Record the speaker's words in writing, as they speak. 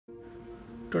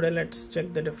Today let's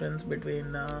check the difference between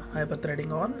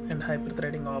hyperthreading on and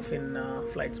hyperthreading off in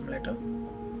Flight Simulator.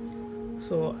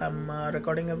 So I'm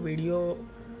recording a video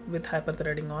with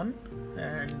hyperthreading on,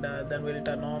 and then we'll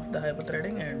turn off the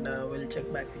hyperthreading and we'll check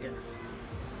back again.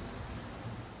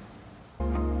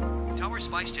 Tower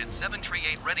SpiceJet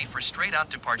 738 ready for straight out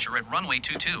departure at runway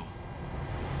 22.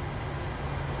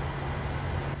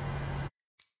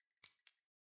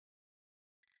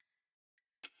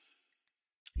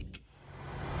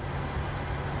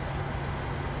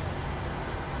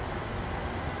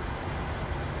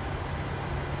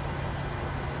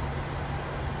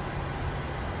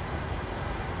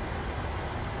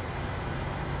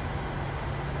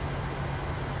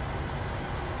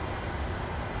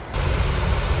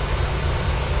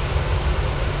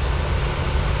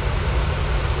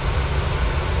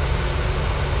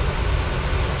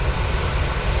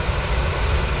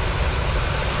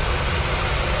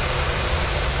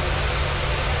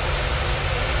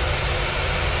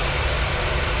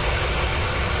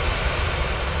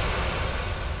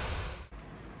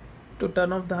 To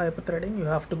turn off the hyperthreading, you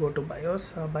have to go to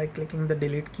BIOS by clicking the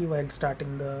delete key while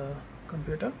starting the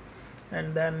computer,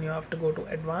 and then you have to go to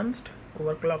advanced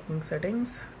overclocking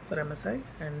settings for MSI,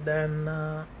 and then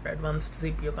advanced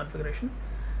CPU configuration,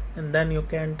 and then you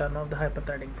can turn off the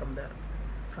hyperthreading from there,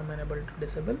 from enable to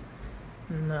disable.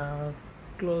 And,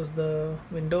 close the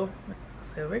window,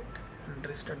 save it, and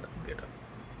restart the computer.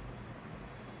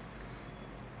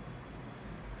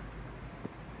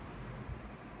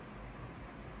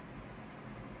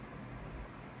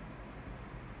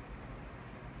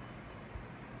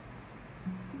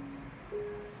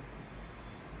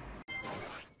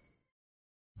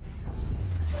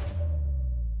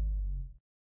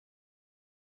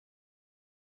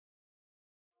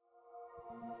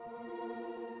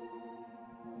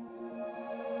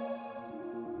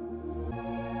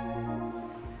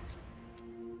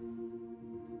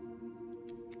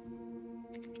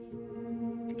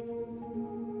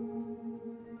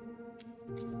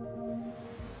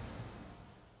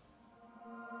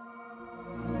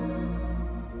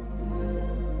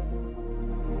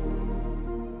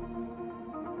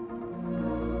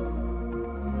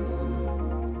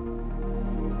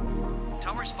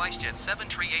 Tower SpiceJet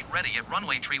 738 ready at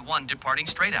runway 31 departing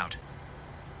straight out.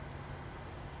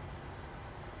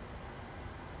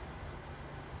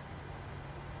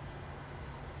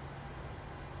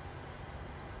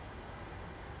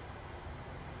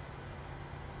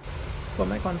 For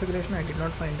my configuration, I did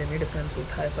not find any difference with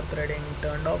hyperthreading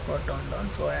turned off or turned on,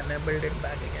 so I enabled it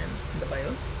back again in the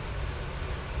BIOS.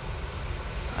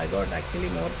 I got actually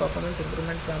more performance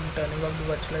improvement from turning off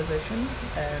the virtualization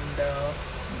and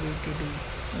VTD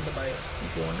in the BIOS.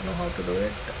 If you want to know how to do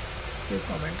it, please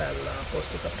comment. I'll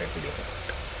post a separate video for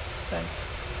it.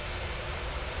 Thanks.